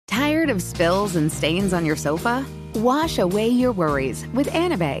of spills and stains on your sofa? Wash away your worries with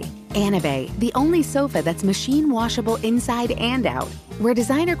Anabay. Anabay, the only sofa that's machine washable inside and out, where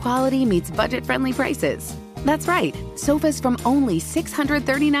designer quality meets budget-friendly prices. That's right, sofas from only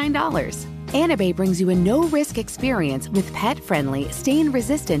 $639. Anabay brings you a no-risk experience with pet-friendly,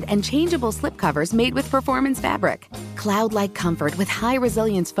 stain-resistant, and changeable slipcovers made with performance fabric, cloud-like comfort with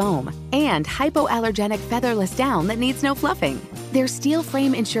high-resilience foam, and hypoallergenic featherless down that needs no fluffing. Their steel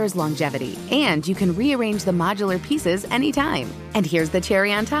frame ensures longevity, and you can rearrange the modular pieces anytime. And here's the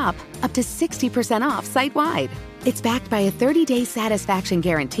cherry on top, up to 60% off site-wide. It's backed by a 30-day satisfaction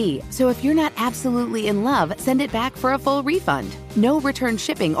guarantee, so if you're not absolutely in love, send it back for a full refund. No return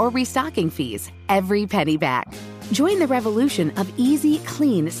shipping or restocking fees. Every penny back. Join the revolution of easy,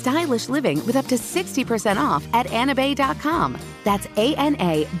 clean, stylish living with up to 60% off at anabay.com. That's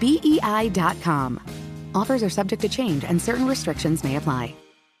ANABEI.com. Offers are subject to change and certain restrictions may apply.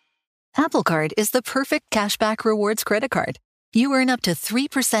 Apple Card is the perfect cashback rewards credit card. You earn up to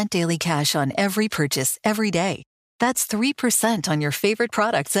 3% daily cash on every purchase every day. That's 3% on your favorite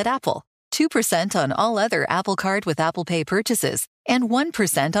products at Apple, 2% on all other Apple Card with Apple Pay purchases, and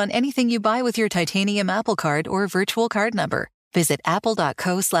 1% on anything you buy with your titanium Apple Card or virtual card number. Visit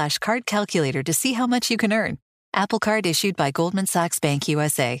apple.co/card calculator to see how much you can earn. Apple Card issued by Goldman Sachs Bank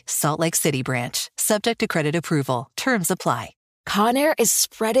USA, Salt Lake City branch. Subject to credit approval. Terms apply. Conair is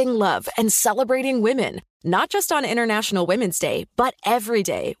spreading love and celebrating women, not just on International Women's Day, but every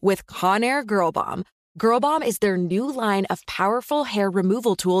day with Conair Girl Bomb. Girl Bomb is their new line of powerful hair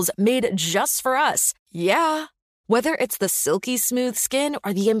removal tools made just for us. Yeah. Whether it's the silky smooth skin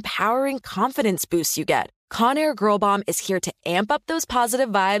or the empowering confidence boost you get, Conair Girl Bomb is here to amp up those positive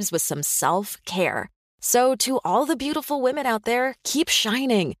vibes with some self-care. So to all the beautiful women out there, keep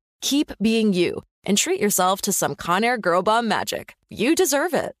shining, keep being you, and treat yourself to some Conair Girl Bomb magic. You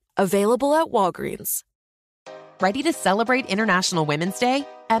deserve it. Available at Walgreens. Ready to celebrate International Women's Day?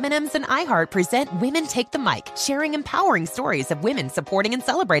 M&M's and iHeart present Women Take the Mic, sharing empowering stories of women supporting and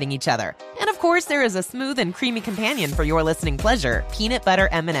celebrating each other. And of course, there is a smooth and creamy companion for your listening pleasure, peanut butter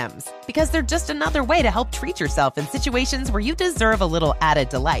M&M's. Because they're just another way to help treat yourself in situations where you deserve a little added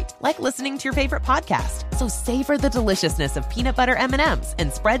delight, like listening to your favorite podcast. So savor the deliciousness of peanut butter M&M's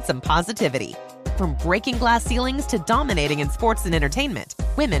and spread some positivity. From breaking glass ceilings to dominating in sports and entertainment,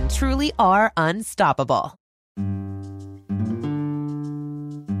 women truly are unstoppable.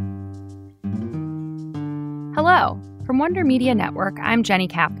 Hello! From Wonder Media Network, I'm Jenny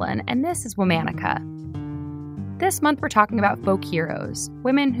Kaplan, and this is Womanica. This month we're talking about folk heroes,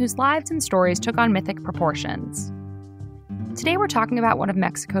 women whose lives and stories took on mythic proportions. Today we're talking about one of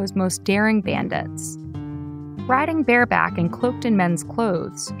Mexico's most daring bandits. Riding bareback and cloaked in men's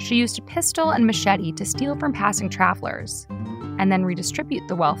clothes, she used a pistol and machete to steal from passing travelers, and then redistribute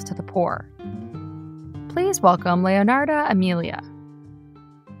the wealth to the poor. Please welcome Leonarda Emilia.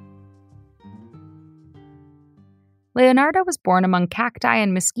 Leonarda was born among cacti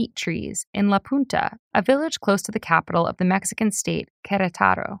and mesquite trees in La Punta, a village close to the capital of the Mexican state,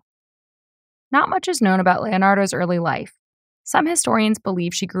 Querétaro. Not much is known about Leonarda's early life. Some historians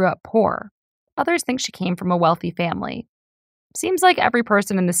believe she grew up poor. Others think she came from a wealthy family. Seems like every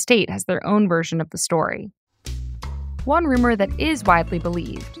person in the state has their own version of the story. One rumor that is widely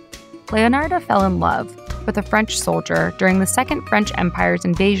believed: Leonarda fell in love with a French soldier during the Second French Empire's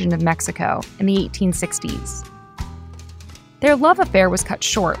invasion of Mexico in the 1860s. Their love affair was cut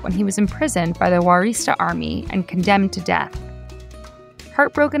short when he was imprisoned by the Juarista army and condemned to death.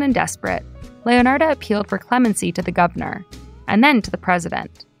 Heartbroken and desperate, Leonarda appealed for clemency to the governor, and then to the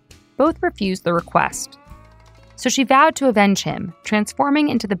president. Both refused the request. So she vowed to avenge him, transforming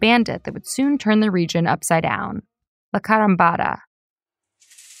into the bandit that would soon turn the region upside down, La Carambada.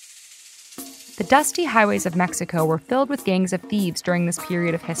 The dusty highways of Mexico were filled with gangs of thieves during this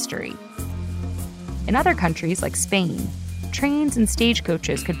period of history. In other countries, like Spain, trains and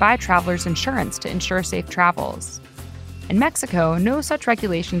stagecoaches could buy travelers insurance to ensure safe travels. In Mexico, no such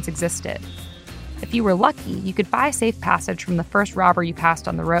regulations existed. If you were lucky, you could buy safe passage from the first robber you passed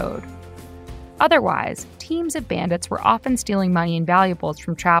on the road. Otherwise, teams of bandits were often stealing money and valuables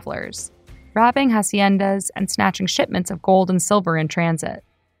from travelers, robbing haciendas and snatching shipments of gold and silver in transit.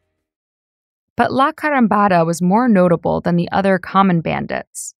 But La Carambada was more notable than the other common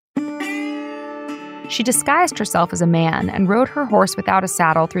bandits. She disguised herself as a man and rode her horse without a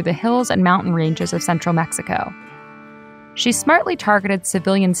saddle through the hills and mountain ranges of central Mexico. She smartly targeted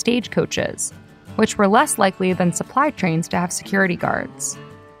civilian stagecoaches, which were less likely than supply trains to have security guards.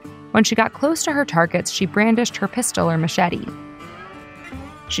 When she got close to her targets, she brandished her pistol or machete.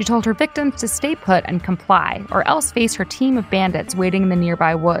 She told her victims to stay put and comply, or else face her team of bandits waiting in the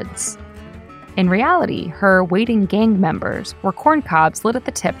nearby woods. In reality, her waiting gang members were corn cobs lit at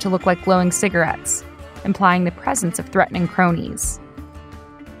the tip to look like glowing cigarettes, implying the presence of threatening cronies.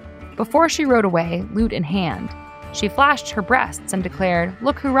 Before she rode away, loot in hand, she flashed her breasts and declared,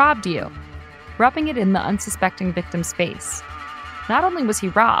 "Look who robbed you," rubbing it in the unsuspecting victim's face. Not only was he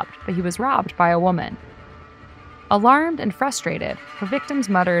robbed, but he was robbed by a woman. Alarmed and frustrated, her victims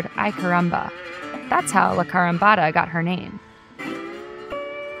muttered, "Ay caramba." That's how La Carambada got her name.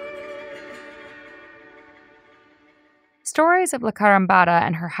 Stories of La Carambada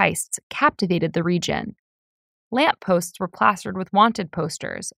and her heists captivated the region. Lampposts were plastered with wanted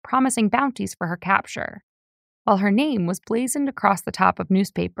posters, promising bounties for her capture, while her name was blazoned across the top of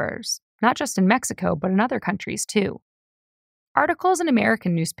newspapers, not just in Mexico, but in other countries too. Articles in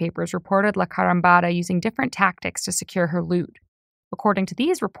American newspapers reported La Carambada using different tactics to secure her loot. According to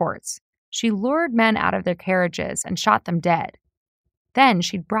these reports, she lured men out of their carriages and shot them dead. Then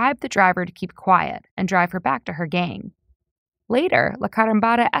she'd bribe the driver to keep quiet and drive her back to her gang. Later, La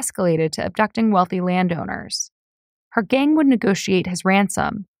Carambada escalated to abducting wealthy landowners. Her gang would negotiate his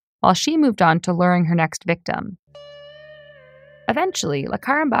ransom, while she moved on to luring her next victim. Eventually, La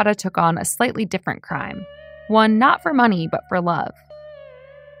Carambada took on a slightly different crime, one not for money but for love.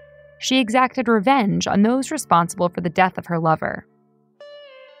 She exacted revenge on those responsible for the death of her lover.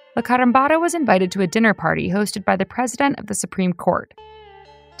 La Carambada was invited to a dinner party hosted by the president of the Supreme Court.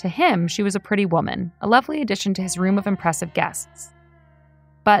 To him, she was a pretty woman, a lovely addition to his room of impressive guests.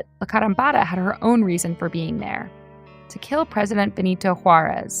 But La Carambada had her own reason for being there: to kill President Benito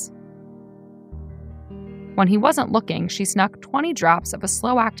Juarez. When he wasn't looking, she snuck 20 drops of a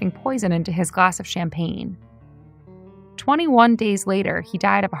slow-acting poison into his glass of champagne. 21 days later, he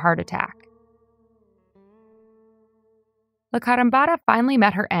died of a heart attack. La Carambada finally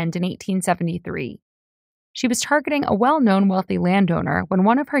met her end in 1873. She was targeting a well-known wealthy landowner when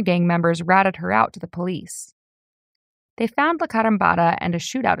one of her gang members ratted her out to the police. They found La Carambada and a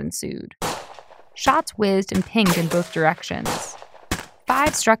shootout ensued. Shots whizzed and pinged in both directions.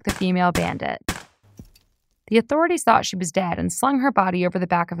 5 struck the female bandit. The authorities thought she was dead and slung her body over the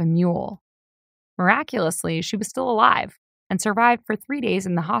back of a mule. Miraculously, she was still alive and survived for 3 days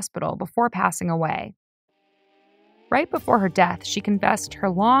in the hospital before passing away. Right before her death, she confessed her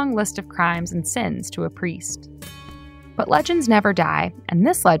long list of crimes and sins to a priest. But legends never die, and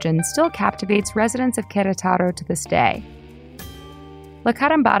this legend still captivates residents of Querétaro to this day. La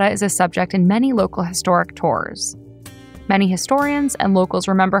Carambada is a subject in many local historic tours. Many historians and locals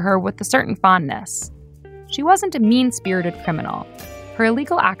remember her with a certain fondness. She wasn't a mean-spirited criminal. Her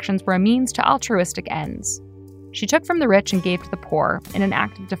illegal actions were a means to altruistic ends. She took from the rich and gave to the poor in an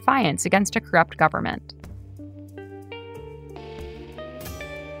act of defiance against a corrupt government.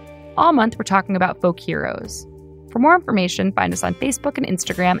 All month, we're talking about folk heroes. For more information, find us on Facebook and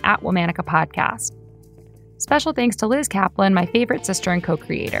Instagram at Womanica Podcast. Special thanks to Liz Kaplan, my favorite sister and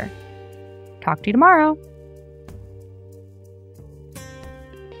co-creator. Talk to you tomorrow.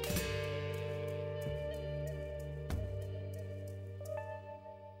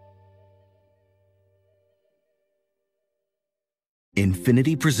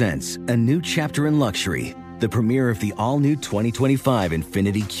 Infiniti presents a new chapter in luxury, the premiere of the all-new 2025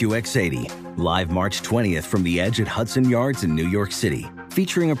 Infiniti QX80, live March 20th from the Edge at Hudson Yards in New York City,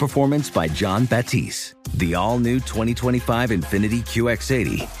 featuring a performance by Jon Batiste. The all-new 2025 Infiniti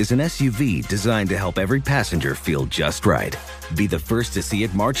QX80 is an SUV designed to help every passenger feel just right. Be the first to see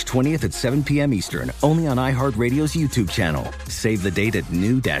it March 20th at 7 p.m. Eastern, only on iHeartRadio's YouTube channel. Save the date at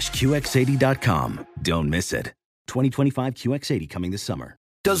new-QX80.com. Don't miss it. 2025 QX80 coming this summer.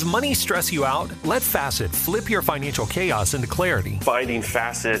 Does money stress you out? Let Facet flip your financial chaos into clarity. Finding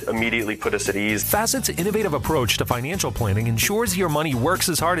Facet immediately put us at ease. Facet's innovative approach to financial planning ensures your money works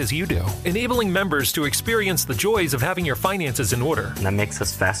as hard as you do, enabling members to experience the joys of having your finances in order. And that makes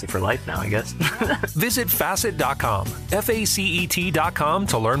us Facet for life now, I guess. Visit Facet.com, FACET.com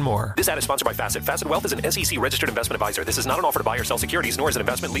to learn more. This ad is sponsored by Facet. Facet Wealth is an SEC-registered investment advisor. This is not an offer to buy or sell securities, nor is it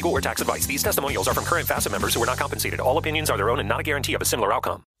investment, legal, or tax advice. These testimonials are from current Facet members who are not compensated. All opinions are their own and not a guarantee of a similar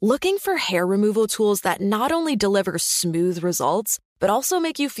outcome. Looking for hair removal tools that not only deliver smooth results, but also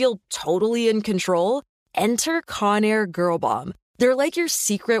make you feel totally in control? Enter Conair Girl Bomb. They're like your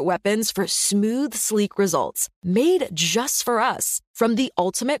secret weapons for smooth, sleek results, made just for us. From the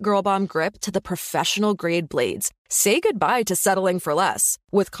ultimate Girl Bomb grip to the professional-grade blades, say goodbye to settling for less.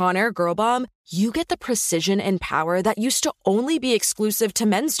 With Conair Girl Bomb, you get the precision and power that used to only be exclusive to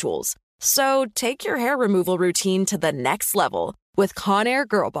men's tools. So take your hair removal routine to the next level with Conair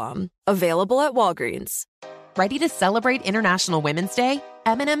Girl Bomb. Available at Walgreens. Ready to celebrate International Women's Day?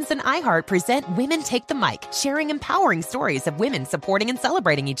 M&M's and iHeart present Women Take the Mic, sharing empowering stories of women supporting and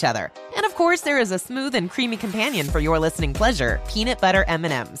celebrating each other. And of course, there is a smooth and creamy companion for your listening pleasure, peanut butter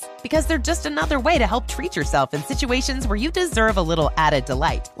M&M's. Because they're just another way to help treat yourself in situations where you deserve a little added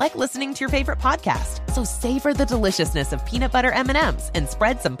delight, like listening to your favorite podcast. So savor the deliciousness of peanut butter M&M's and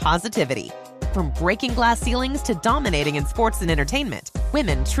spread some positivity. From breaking glass ceilings to dominating in sports and entertainment,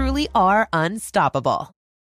 women truly are unstoppable.